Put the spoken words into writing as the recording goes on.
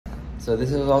So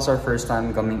this is also our first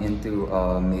time coming into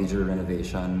a major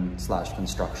renovation /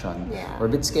 construction. Yeah. We're a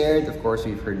bit scared. Of course,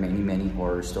 we've heard many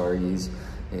horror stories.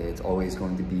 It's always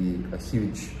going to be a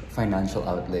huge financial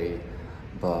outlay.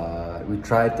 But we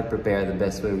tried to prepare the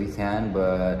best way we can,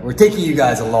 but we're taking you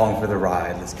guys along for the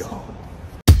ride. Let's go.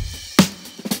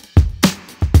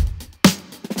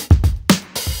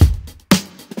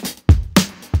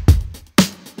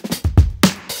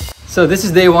 So this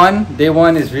is day one. Day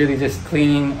one is really just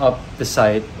cleaning up the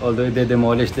site, although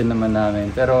de-demolish din naman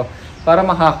namin. Pero para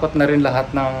mahakot na rin lahat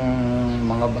ng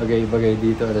mga bagay-bagay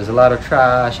dito. There's a lot of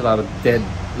trash, a lot of dead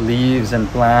leaves and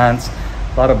plants,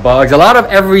 a lot of bugs, a lot of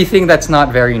everything that's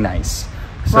not very nice.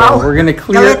 So wow. We're gonna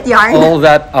clear all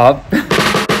that up.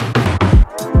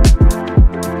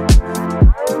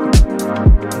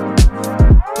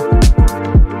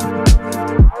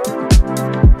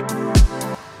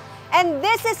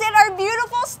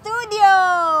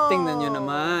 Tingnan nyo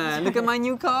naman. Look at my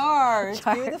new car. It's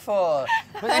beautiful.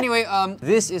 But anyway,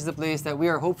 this is the place that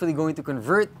we are hopefully going to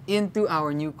convert into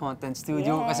our new content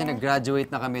studio. Kasi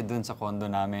nag-graduate na kami dun sa condo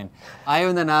namin.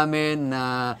 Ayaw na namin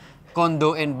na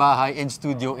condo and bahay and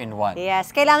studio in one.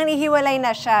 Yes, kailangan ihiwalay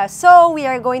na siya. So we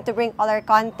are going to bring all our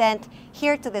content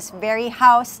here to this very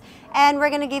house. And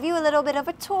we're gonna give you a little bit of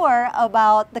a tour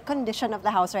about the condition of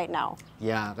the house right now.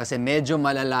 Yeah, kasi medyo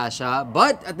malala siya.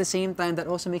 But at the same time, that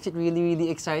also makes it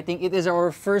really exciting. It is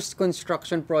our first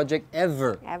construction project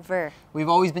ever.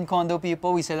 We've always been condo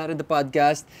people. We said that in the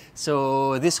podcast.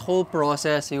 So this whole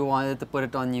process, we wanted to put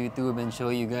it on YouTube and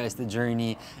show you guys the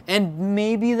journey. And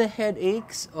maybe the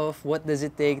headaches of what does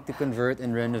it take to convert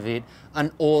and renovate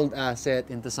an old asset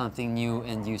into something new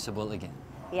and usable again.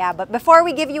 Yeah, but before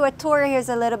we give you a tour, here's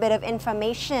a little bit of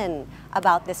information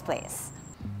about this place.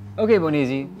 Okay,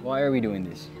 Boneezy, why are we doing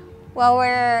this? Well,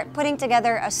 we're putting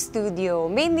together a studio,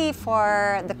 mainly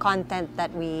for the content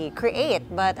that we create.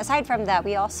 But aside from that,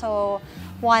 we also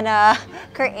wanna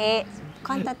create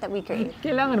content that we create.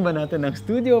 Kailangan ba natin ng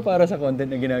studio para sa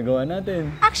content na ginagawa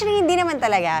natin? Actually, hindi naman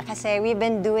talaga. Kasi we've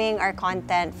been doing our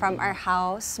content from our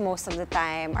house most of the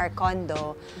time, our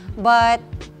condo. But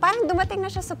parang dumating na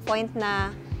siya sa point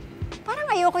na parang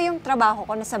ayoko yung trabaho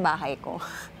ko na sa bahay ko.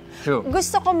 True.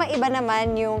 Gusto ko maiba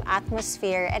naman yung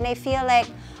atmosphere. And I feel like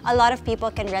a lot of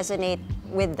people can resonate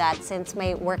with that since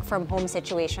may work from home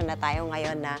situation na tayo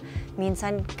ngayon na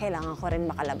minsan kailangan ko rin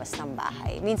makalabas ng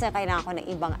bahay. Minsan kailangan ko ng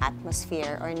ibang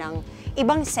atmosphere or ng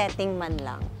ibang setting man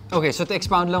lang. Okay, so to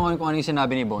expound lang on kung ano yung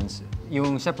sinabi ni Bonez,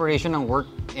 yung separation ng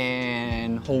work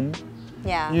and home,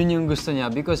 yun yung gusto niya.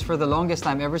 Because for the longest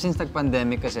time, ever since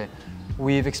nag-pandemic kasi,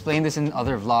 we've explained this in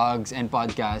other vlogs and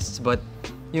podcasts, but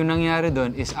yung nangyari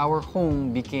doon is our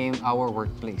home became our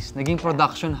workplace. Naging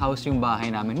production house yung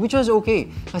bahay namin, which was okay.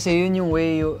 Kasi yun yung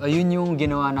way, yun yung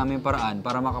ginawa namin paraan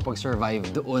para makapag-survive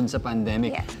doon sa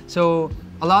pandemic. So,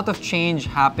 a lot of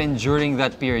change happened during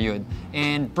that period.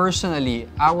 And personally,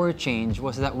 our change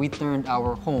was that we turned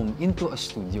our home into a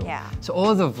studio. So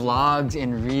all the vlogs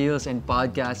and reels and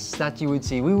podcasts that you would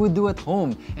see, we would do at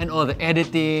home. And all the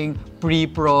editing,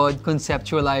 pre-prod,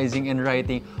 conceptualizing, and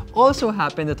writing also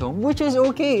happened at home, which is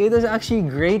okay. It was actually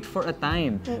great for a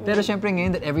time. Pero syempre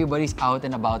ngayon that everybody's out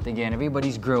and about again,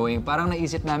 everybody's growing, parang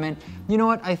naisip namin, you know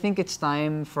what, I think it's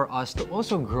time for us to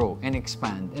also grow and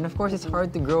expand. And of course, it's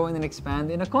hard to grow and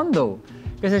expand in a condo.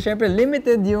 Kasi syempre,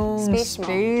 limited yung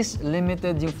space,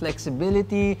 limited yung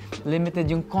flexibility,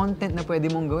 limited yung content na pwede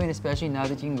mong gawin, especially now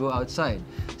that you can go outside.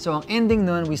 So ang ending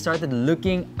nun, we started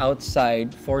looking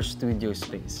outside for studio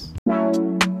space.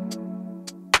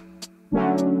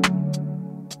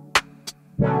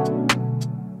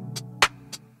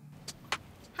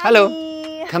 Hello!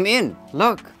 Come in!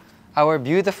 Look! Our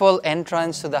beautiful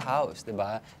entrance to the house,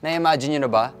 diba? Na-imagine nyo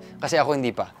na ba? Kasi ako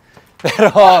hindi pa.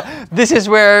 Pero this is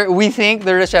where we think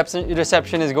the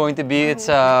reception is going to be. It's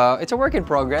a work in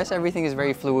progress. Everything is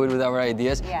very fluid with our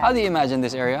ideas. How do you imagine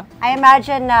this area? I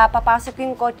imagine na papasok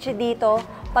yung kotse dito,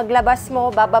 paglabas mo,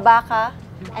 bababa ka,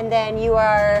 and then you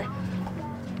are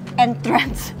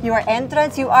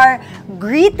you are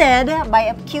greeted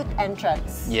by a cute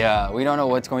entrance. Yeah, we don't know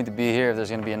what's going to be here. If there's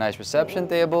going to be a nice reception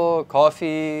table,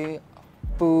 coffee,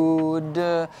 food.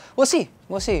 We'll see.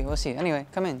 Anyway,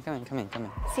 come in.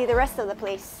 See the rest of the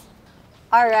place.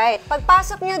 All right.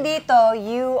 Pagpasok nyo dito,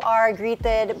 you are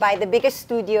greeted by the biggest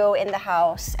studio in the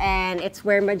house, and it's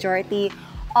where majority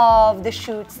of the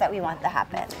shoots that we want to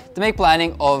happen. To make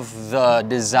planning of the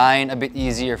design a bit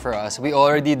easier for us, we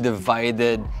already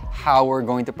divided how we're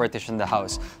going to partition the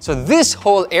house. So this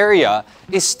whole area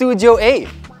is Studio A.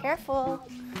 Careful.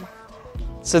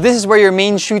 So this is where your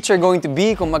main shoots are going to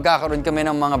be. Kung magkakaroon kami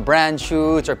ng mga brand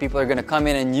shoots or people are gonna come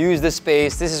in and use the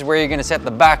space, this is where you're gonna set the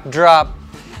backdrop.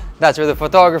 That's where the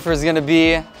photographer is gonna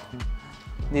be.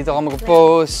 Dito ka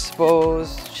mag-pose,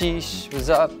 sheesh, what's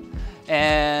up?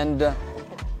 And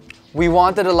we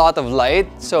wanted a lot of light,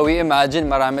 so we imagine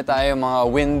marami tayong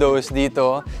mga windows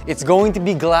dito. It's going to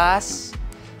be glass.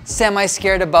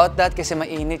 Semi-scared about that kasi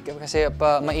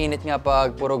mainit nga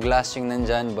pag puro glass yung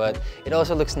nandyan, but it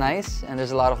also looks nice and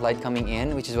there's a lot of light coming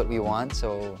in, which is what we want.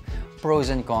 So pros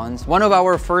and cons. One of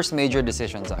our first major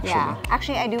decisions actually. Yeah,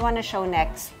 actually I do want to show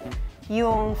next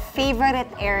yung favorite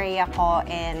area ko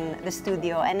in the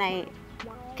studio, and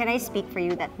can I speak for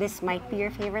you that this might be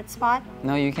your favorite spot?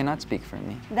 No, you cannot speak for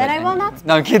me. Then I will not speak.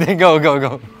 No, I'm kidding.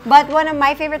 Go. But one of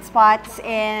my favorite spots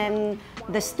in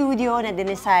the studio na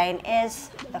dinesign is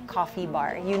the coffee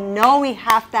bar. You know we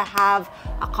have to have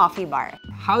a coffee bar.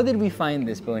 How did we find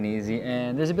this, Boneezy?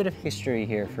 And there's a bit of history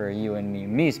here for you and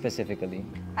me specifically.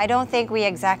 I don't think we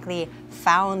exactly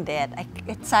found it.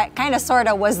 It's kind of sort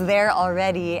of was there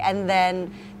already, and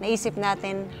then naisip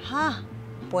natin,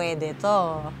 pwede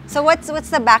to. So what's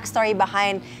the backstory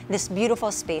behind this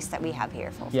beautiful space that we have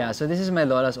here, Fofo? Yeah, so this is my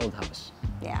Lola's old house.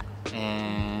 Yeah.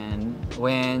 And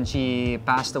when she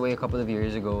passed away a couple of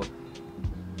years ago,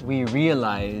 we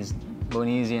realized,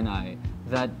 Boneezy and I,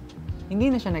 that hindi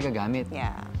na siya nagagamit.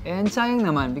 Yeah. And sayang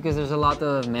naman because there's a lot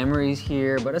of memories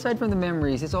here, but aside from the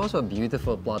memories, it's also a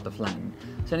beautiful plot of land.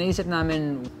 So naisip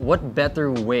namin, what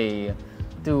better way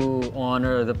to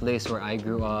honor the place where I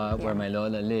grew up, where my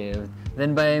Lola lived,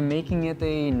 than by making it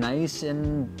a nice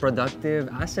and productive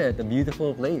asset, a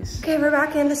beautiful place. Okay, we're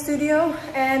back in the studio,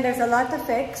 and there's a lot to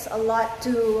fix, a lot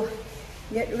to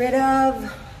get rid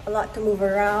of, a lot to move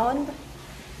around.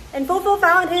 And Fofo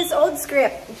found his old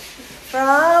script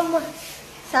from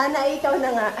Sana Ikaw Na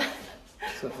Nga.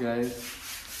 What's up, guys?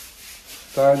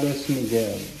 Carlos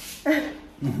Miguel.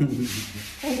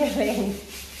 Ang galing.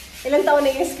 Ilang taon na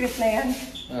yung script na yan?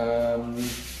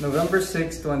 November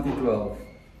 6, 2012.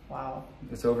 Wow.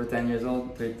 It's over 10 years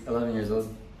old, 11 years old.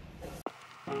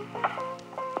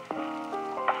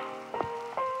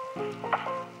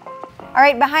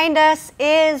 Alright, behind us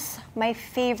is my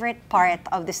favorite part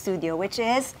of the studio, which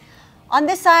is on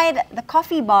this side, the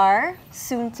coffee bar,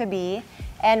 soon to be,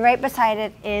 and right beside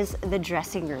it is the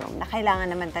dressing room. Na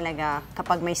kailangan naman talaga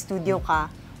kapag may studio ka,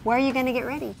 where are you gonna get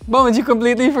ready? Bones, you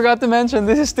completely forgot to mention,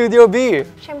 this is Studio B.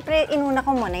 Siyempre, inuna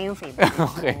ko muna yung favorite.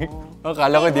 Okay.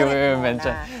 Akala ko di mo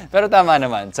i-mention. Pero tama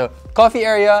naman. So, coffee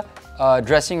area,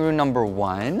 dressing room number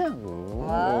 1.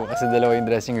 Ooh, kasi dalawa yung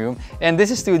dressing room. And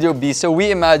this is Studio B. So we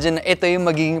imagine ito yung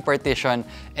magiging partition.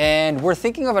 And we're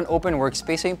thinking of an open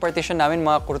workspace. So yung partition namin,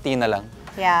 mga kurtina lang.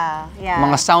 Yeah.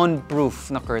 Mga soundproof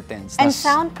na curtains. And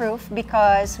soundproof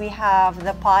because we have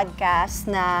the podcast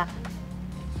na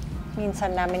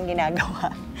minsan namin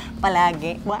ginagawa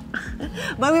palagi.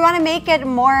 But we want to make it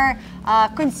more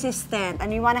consistent,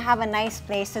 and we want to have a nice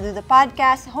place to do the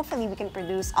podcast. Hopefully, we can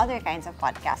produce other kinds of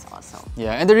podcasts also.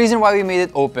 Yeah, and the reason why we made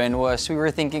it open was we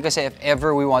were thinking kasi if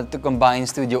ever we wanted to combine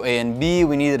Studio A and B,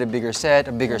 we needed a bigger set,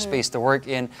 a bigger space to work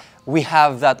in. We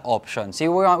have that option.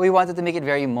 So we wanted to make it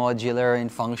very modular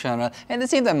and functional. And at the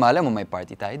same time, malam mo, may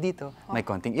party tayo dito, may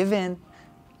konting event.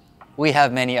 We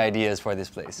have many ideas for this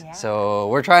place. Yeah. So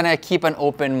we're trying to keep an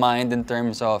open mind in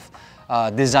terms of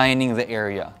designing the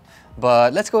area.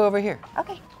 But let's go over here.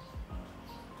 Okay.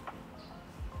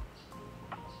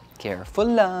 Careful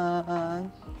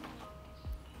lang.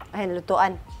 Ay,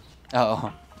 lutuan.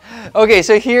 Oh. Okay,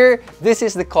 so here, this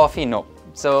is the coffee nook.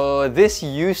 So this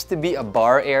used to be a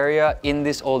bar area in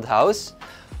this old house.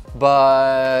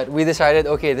 But we decided,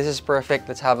 okay, this is perfect.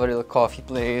 Let's have a little coffee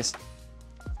place.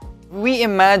 We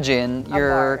imagine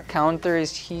your counter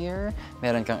is here.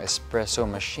 Meron kang espresso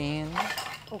machine.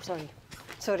 Oh,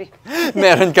 sorry.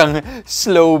 Meron kang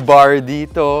slow bar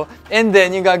dito. And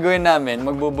then, yung gagawin namin,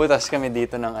 magbubutas kami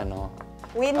dito ng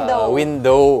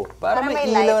window. Para may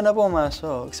ilaw na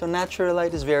pumasok. So, natural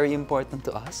light is very important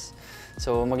to us.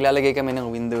 So, maglalagay kami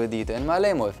ng window dito. And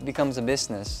malay mo, if it becomes a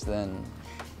business, then...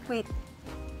 Wait.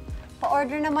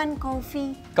 Pa-order naman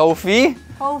coffee. Coffee?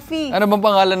 Coffee. Ano bang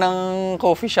pangalan ng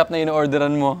coffee shop na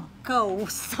ino-orderan mo?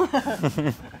 Coast.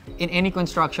 In any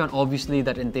construction, obviously,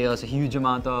 that entails a huge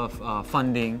amount of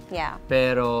funding. Yeah.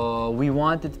 Pero we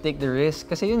wanted to take the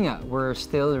risk kasi yun nga, we're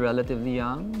still relatively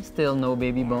young, still no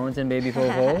baby Bones and baby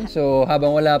Fofo. So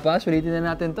habang wala pa, sulitin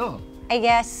na natin to. I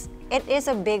guess it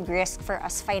is a big risk for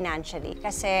us financially.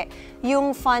 Kasi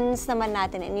yung funds naman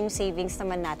natin and yung savings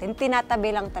naman natin,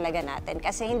 tinatabi lang talaga natin.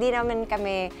 Kasi hindi naman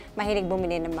kami mahilig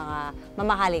bumili ng mga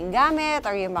mamahaling gamit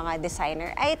or yung mga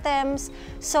designer items.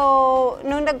 So,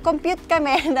 nung nag-compute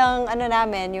kami ng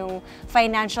yung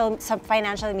sa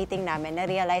financial meeting namin,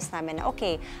 na-realize namin na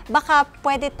okay, baka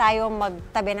pwede tayo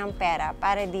magtabi ng pera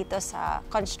para dito sa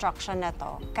construction na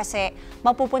to. Kasi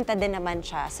mapupunta din naman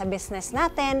siya sa business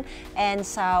natin and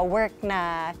sa work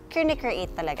na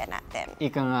create talaga natin.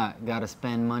 Ika nga, gotta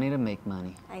spend money to make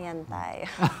money. Ayan tayo.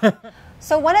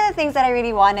 So one of the things that I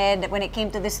really wanted when it came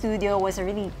to the studio was a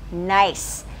really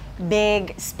nice,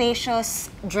 big, spacious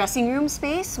dressing room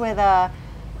space with a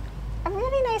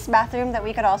really nice bathroom that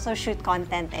we could also shoot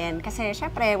content in. Kasi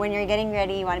syempre, when you're getting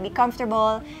ready, you want to be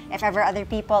comfortable. If ever other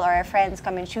people or our friends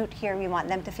come and shoot here, we want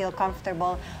them to feel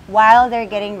comfortable while they're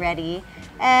getting ready.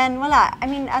 And wala, I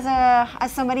mean,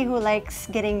 as somebody who likes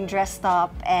getting dressed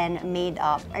up and made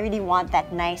up, I really want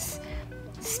that nice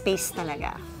space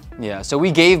talaga. Yeah, so we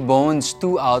gave Bones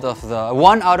one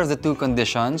out of the two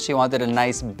conditions. She wanted a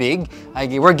nice big.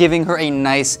 We're giving her a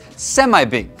nice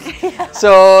semi-big.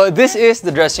 So this is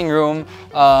the dressing room.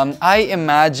 I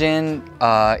imagine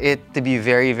it to be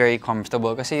very, very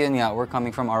comfortable kasi yun nga, we're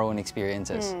coming from our own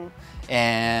experiences.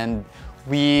 And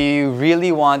we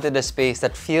really wanted a space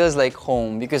that feels like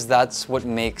home because that's what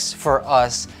makes, for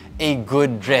us, a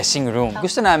good dressing room.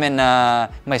 Gusto namin na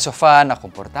may sofa na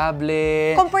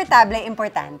komportable. Komportable,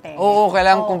 importante. Oo,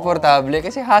 kailangan komportable.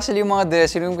 Kasi hassle yung mga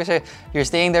dressing room kasi you're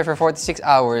staying there for 46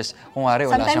 hours. Kung wala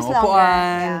siyang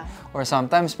upuan. Or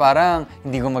sometimes parang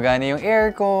hindi gumagana yung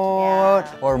aircon.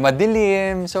 Or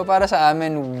madilim. So para sa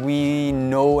amin, we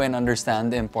know and understand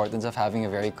the importance of having a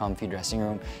very comfy dressing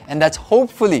room. And that's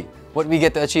hopefully what we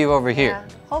get to achieve over here.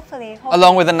 Hopefully.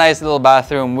 Along with a nice little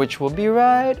bathroom, which will be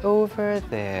right over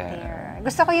there.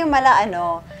 Gusto ko yung mala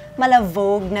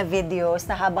Vogue na videos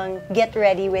na habang get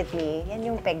ready with me. Yan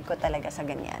yung peg ko talaga sa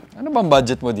ganyan. Ano bang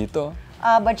budget mo dito?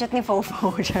 Budget ni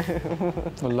Fofo.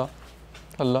 Hala.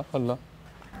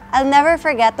 I'll never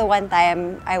forget the one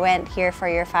time I went here for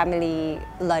your family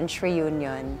lunch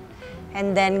reunion.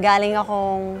 And then galing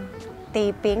akong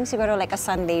taping, siguro like a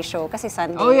Sunday show, kasi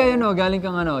Sunday. Oh yeah, galing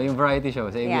kang yung variety show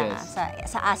sa ABS. Yeah,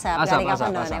 sa ASAP. Galing ako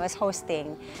noon, I was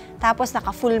hosting. Tapos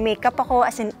naka-full makeup ako,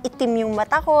 as in itim yung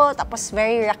mata ko, tapos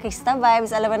very rockista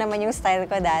vibes, alam mo naman yung style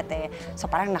ko dati. So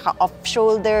parang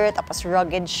naka-off-shoulder, tapos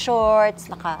rugged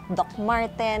shorts, naka-Doc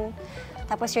Marten.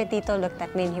 Tapos your tito looked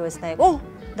at me and he was like, oh,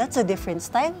 that's a different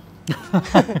style.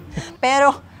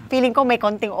 Pero feeling ko may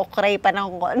konting okray pa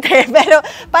ng konti. Pero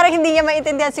parang hindi niya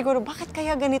maintindihan siguro, bakit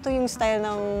kaya ganito yung style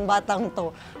ng batang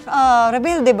to?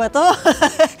 Rebelde ba to?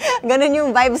 Ganun yung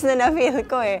vibes na na-feel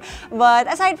ko eh.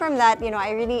 But aside from that,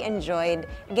 I really enjoyed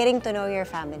getting to know your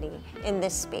family in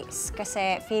this space.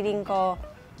 Kasi feeling ko,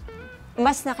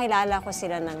 mas nakilala ko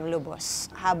sila ng lubos.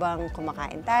 Habang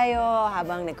kumakain tayo,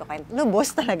 habang nagkukwento.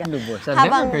 Lubos talaga. Lubos. I've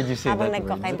never heard you say that word. Habang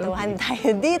nagkukwentuhan tayo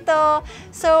dito.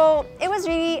 So, it was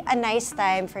really a nice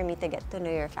time for me to get to know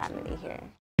your family here.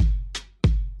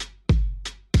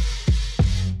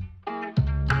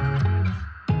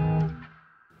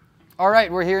 Alright,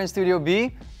 we're here in Studio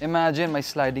B. Imagine may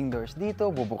sliding doors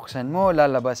dito. Bubuksan mo,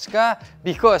 lalabas ka.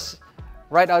 Because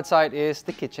right outside is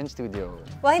the kitchen studio.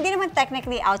 Well, hindi naman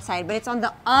technically outside, but it's on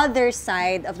the other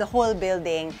side of the whole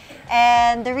building.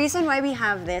 And the reason why we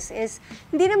have this is,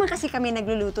 hindi naman kasi kami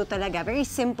nagluluto talaga. Very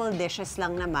simple dishes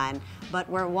lang naman. But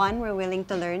we're willing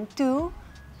to learn. 2,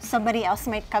 somebody else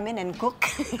might come in and cook.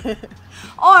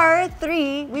 Or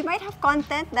 3, we might have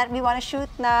content that we want to shoot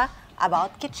na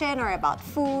about kitchen or about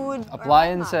food.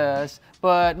 Appliances.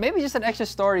 But maybe just an extra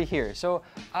story here. So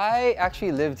I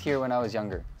actually lived here when I was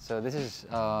younger. So this is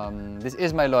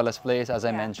my lola's place, as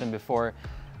I mentioned before.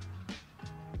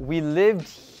 We lived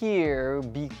here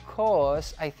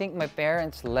because I think my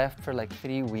parents left for like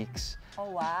 3 weeks.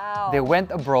 Oh wow! They went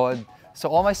abroad. So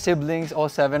all my siblings, all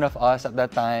 7 of us at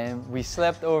that time, we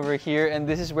slept over here, and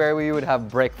this is where we would have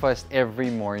breakfast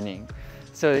every morning.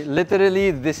 So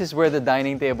literally, this is where the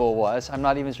dining table was. I'm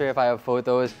not even sure if I have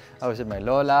photos. I was with my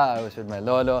lola, I was with my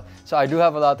lolo. So I do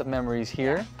have a lot of memories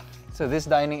here. So this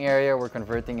dining area, we're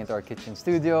converting into our kitchen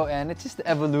studio, and it's just the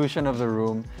evolution of the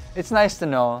room. It's nice to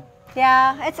know.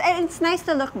 Yeah, it's nice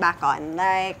to look back on.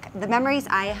 Like, the memories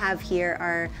I have here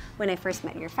are when I first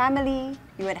met your family.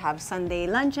 You would have Sunday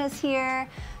lunches here.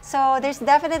 So there's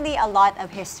definitely a lot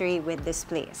of history with this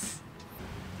place.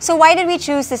 So why did we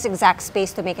choose this exact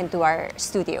space to make into our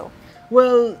studio?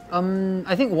 Well,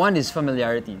 I think one is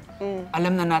familiarity.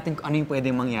 Alam na natin kung ano yung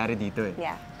pwedeng mangyari dito eh.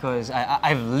 Yeah. Because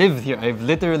I've lived here. I've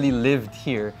literally lived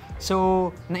here. So,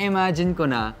 na-imagine ko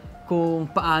na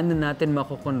kung paano natin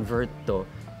mako-convert to.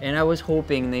 And I was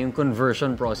hoping na yung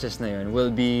conversion process na yun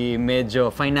will be medyo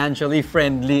financially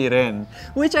friendly rin.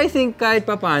 Which I think kahit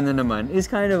papaano naman is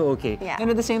kind of okay. Yeah.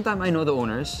 And at the same time, I know the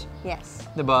owners. Yes.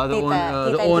 Diba?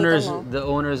 Tita The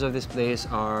owners of this place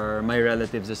are my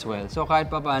relatives as well. So kahit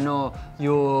papaano,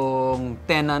 yung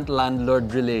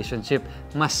tenant-landlord relationship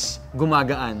mas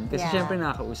gumagaan. Kasi syempre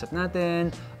nakakausap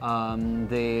natin,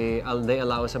 they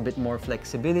allow us a bit more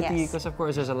flexibility because of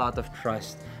course there's a lot of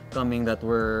trust coming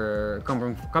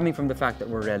from the fact that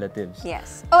we're relatives.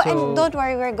 Yes. Oh, so, and don't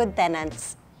worry, we're good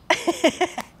tenants.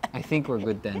 I think we're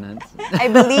good tenants. I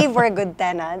believe we're good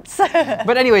tenants.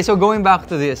 But anyway, so going back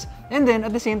to this, and then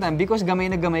at the same time, because gamay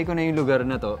na gamay ko na yung lugar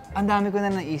na to, ang dami ko na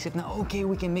naisip na, okay,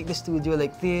 we can make the studio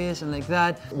like this and like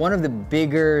that. One of the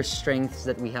bigger strengths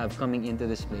that we have coming into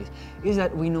this place is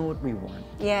that we know what we want.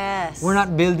 Yes. We're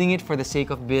not building it for the sake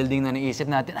of building na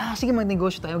naisip natin, sige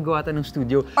magnegosyo tayo, gawa tayo ng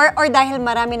studio. Or dahil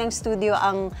marami ng studio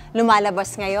ang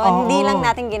lumalabas ngayon, hindi lang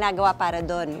natin ginagawa para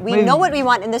doon. We know what we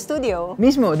want in the studio.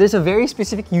 Mismo, there's a very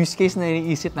specific use case na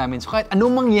iniisip namin. So kahit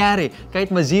anong mangyari, kahit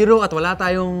ma-zero at wala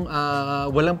tayong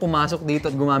walang pumasok dito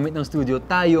at gumamit ng studio,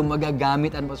 tayo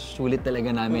magagamit at masusulit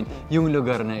talaga namin yung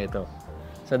lugar na ito.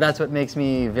 So that's what makes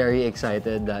me very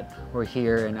excited that we're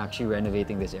here and actually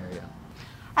renovating this area.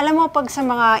 Alam mo, pag sa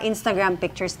mga Instagram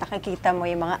pictures, nakikita mo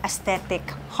yung mga aesthetic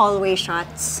hallway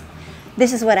shots.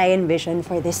 This is what I envision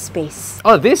for this space.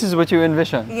 Oh, this is what you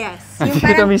envision? Yes. Yung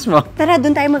parang, mismo. Tara,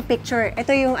 doon tayo mag-picture.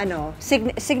 Ito yung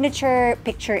signature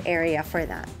picture area for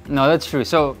that. No, that's true.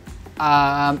 So,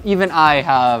 even I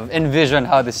have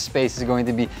envisioned how this space is going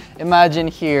to be.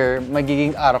 Imagine here,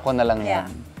 magiging arko na lang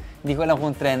yan. Hindi ko alam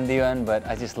kung trendy yun, but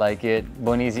I just like it.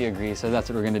 Boneezy agrees, so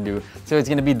that's what we're gonna do. So it's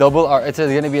gonna be a double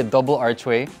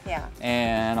archway,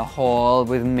 and a hall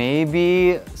with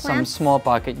maybe some small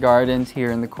pocket gardens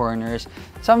here in the corners.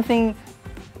 Something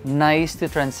nice to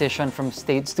transition from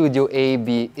Studio A,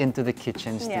 B into the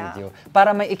kitchen studio.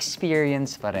 Para may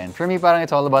experience pa rin. For me, parang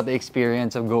it's all about the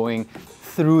experience of going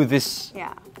through this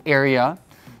area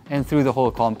and through the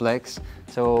whole complex.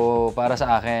 So para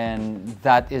sa akin,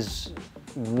 that is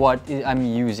what I'm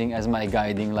using as my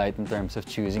guiding light in terms of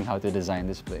choosing how to design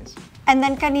this place. And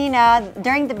then kanina,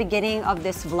 during the beginning of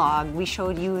this vlog, we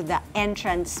showed you the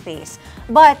entrance space.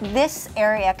 But this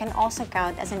area can also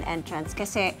count as an entrance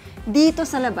kasi dito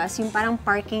sa labas, yung parang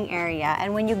parking area,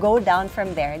 and when you go down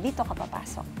from there, dito ka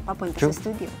papasok, papunta sa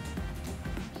studio.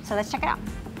 So let's check it out.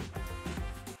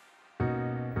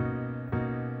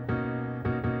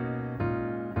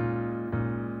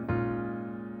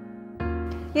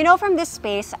 You know, from this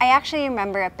space, I actually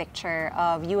remember a picture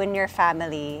of you and your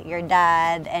family, your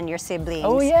dad and your siblings,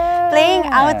 playing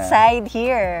outside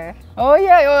here. Oh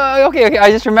yeah, okay, I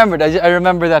just remembered. I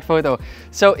remember that photo.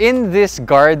 So in this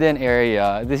garden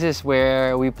area, this is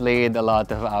where we played a lot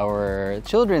of our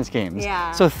children's games.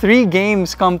 Yeah. So 3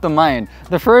 games come to mind.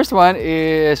 The first one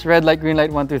is red light, green light,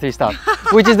 1, 2, 3, stop,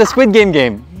 which is the Squid game.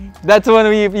 That's the one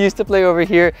we used to play over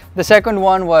here. The second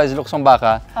one was luksong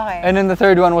baka. Okay. And then the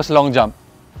third one was long jump.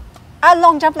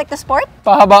 Long jump like the sport?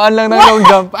 Pahabaan lang ng long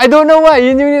jump. I don't know why.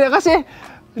 Yun yung kasi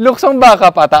luksong baka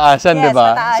pataasan, yes,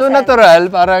 diba? Pataasan. So natural,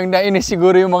 parang nainis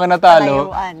siguro yung mga natalo.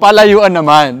 Palayuan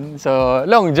naman. So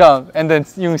long jump. And then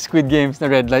yung Squid Games na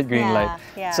red light, green light.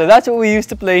 Yeah. So that's what we used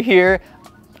to play here.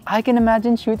 I can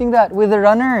imagine shooting that with the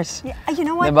runners. Yeah, you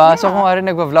know what? Diba? So kung rin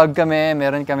nagva-vlog kami,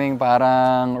 meron kaming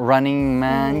parang running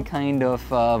man kind of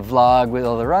vlog with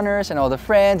all the runners and all the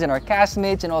friends and our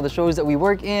castmates and all the shows that we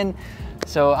work in.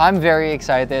 So I'm very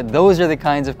excited. Those are the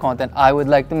kinds of content I would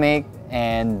like to make,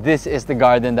 and this is the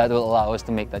garden that will allow us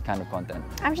to make that kind of content.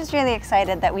 I'm just really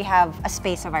excited that we have a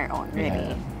space of our own,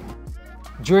 really. Yeah.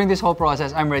 During this whole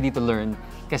process, I'm ready to learn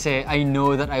kasi I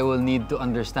know that I will need to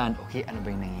understand, okay, ano ba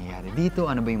yung nangyayari dito?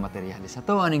 Ano ba yung materialis na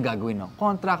to? Ano yung gagawin ng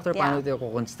contractor? Paano ito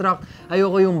ko-construct?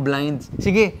 Ayoko yung blind.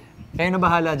 Sige, kayo na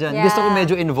bahala dyan. Yeah. Gusto ko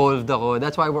medyo involved ako.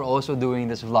 That's why we're also doing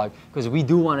this vlog because we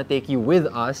do want to take you with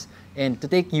us. And to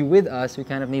take you with us, we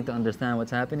kind of need to understand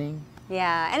what's happening.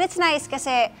 Yeah, and it's nice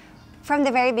kasi from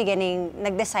the very beginning,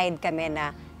 nag-decide kami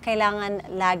na kailangan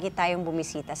lagi tayong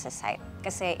bumisita sa site.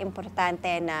 Kasi importante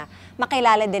na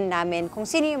makilala din namin kung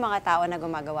sino yung mga tao na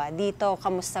gumagawa dito,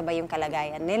 kamusta ba yung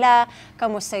kalagayan nila,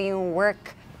 kamusta yung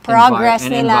work progress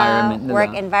nila,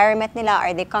 work environment nila,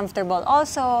 are they comfortable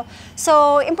also?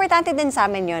 So, importante din sa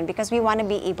amin yun because we want to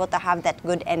be able to have that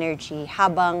good energy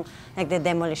habang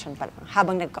nagde-demolition pa lang,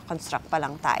 habang nagko-construct pa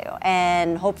lang tayo.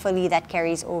 And hopefully that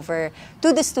carries over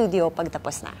to the studio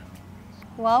pagtapos na.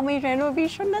 Wow, may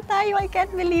renovation na tayo. I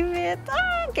can't believe it.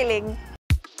 Kilig.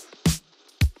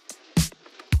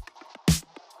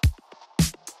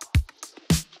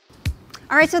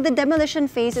 Alright, so the demolition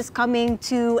phase is coming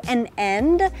to an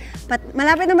end, but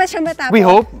malapit na ba siya matapos? We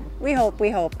hope. We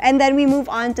hope. And then we move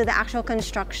on to the actual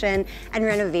construction and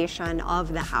renovation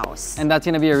of the house. And that's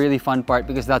gonna be a really fun part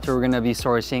because that's where we're gonna be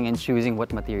sourcing and choosing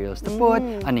what materials to put,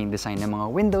 ano yung design ng mga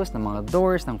windows, ng mga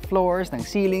doors, ng floors, ng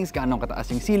ceilings, gaano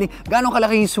kataas yung ceiling, gaano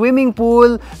kalaki yung swimming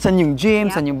pool, saan yung gym,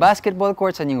 saan yung basketball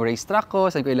court, saan yung racetrack ko,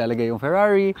 saan ko ilalagay yung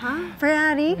Ferrari. Huh?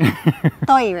 Ferrari?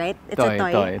 Toy, right? It's a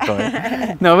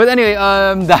toy. No, but anyway,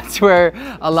 that's where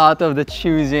a lot of the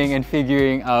choosing and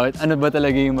figuring out ano ba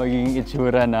talaga yung magiging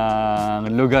itsura ng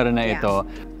lugar na ito.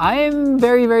 I'm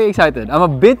very, very excited. I'm a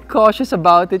bit cautious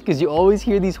about it because you always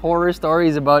hear these horror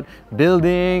stories about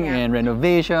building and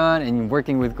renovation and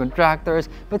working with contractors.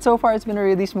 But so far, it's been a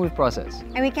really smooth process.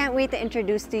 And we can't wait to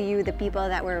introduce to you the people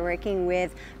that we're working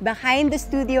with behind the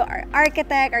studio, our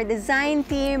architect, our design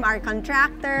team, our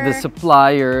contractor. The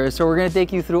supplier. So we're going to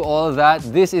take you through all of that.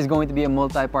 This is going to be a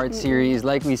multi-part series.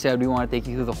 Like we said, we want to take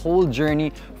you through the whole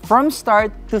journey from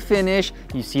start to finish.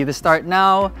 You see the start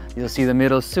now, you'll see the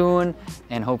middle soon,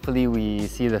 and hopefully we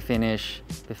see the finish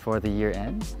before the year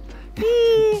ends.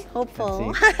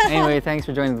 Hopeful. Anyway, thanks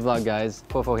for joining the vlog, guys.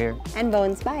 Fofo here. And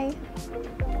Bonez. Bye.